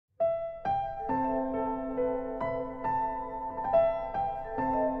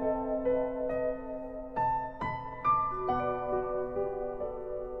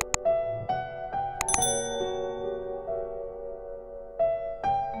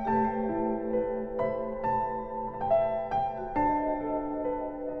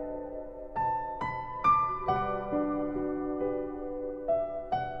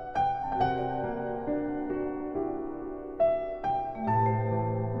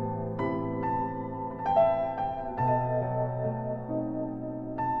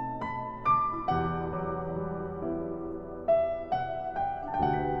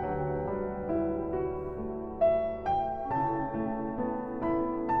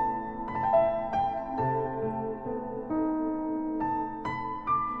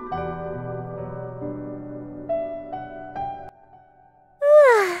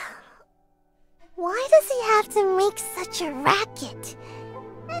such a racket.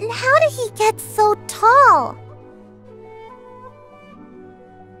 And how did he get so tall?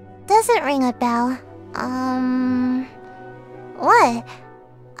 Doesn't ring a bell. What?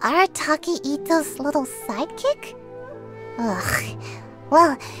 Arrataki Itto's little sidekick? Ugh.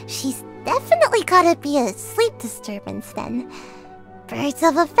 Well, she's definitely gotta be a sleep disturbance then. Birds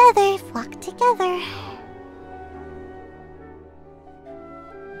of a feather flock together.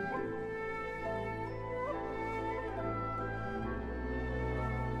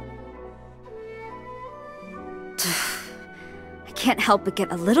 I can't help but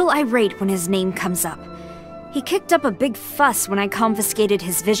get a little irate when his name comes up. He kicked up a big fuss when I confiscated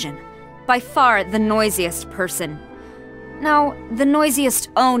his vision. By far the noisiest person. No, the noisiest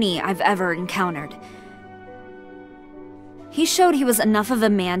Oni I've ever encountered. He showed he was enough of a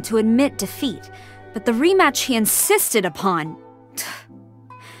man to admit defeat, but the rematch he insisted upon...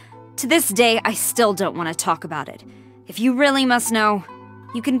 To this day, I still don't want to talk about it. If you really must know,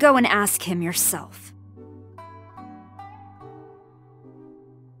 you can go and ask him yourself.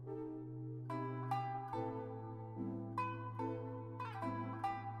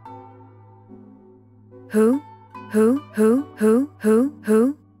 Who?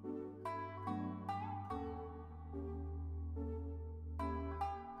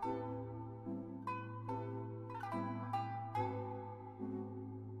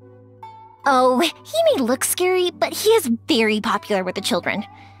 Oh, he may look scary, but he is very popular with the children.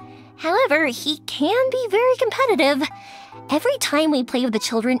 However, he can be very competitive. Every time we play with the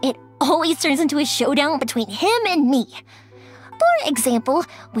children, it always turns into a showdown between him and me. For example,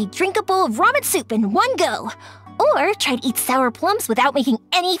 we drink a bowl of ramen soup in one go, or try to eat sour plums without making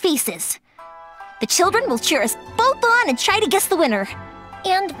any faces. The children will cheer us both on and try to guess the winner.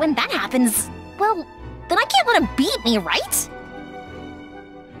 And when that happens, well, then I can't let him beat me, right?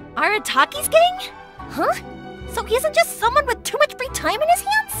 Arataki's gang? Huh? So he isn't just someone with too much free time in his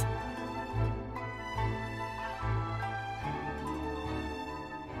hands?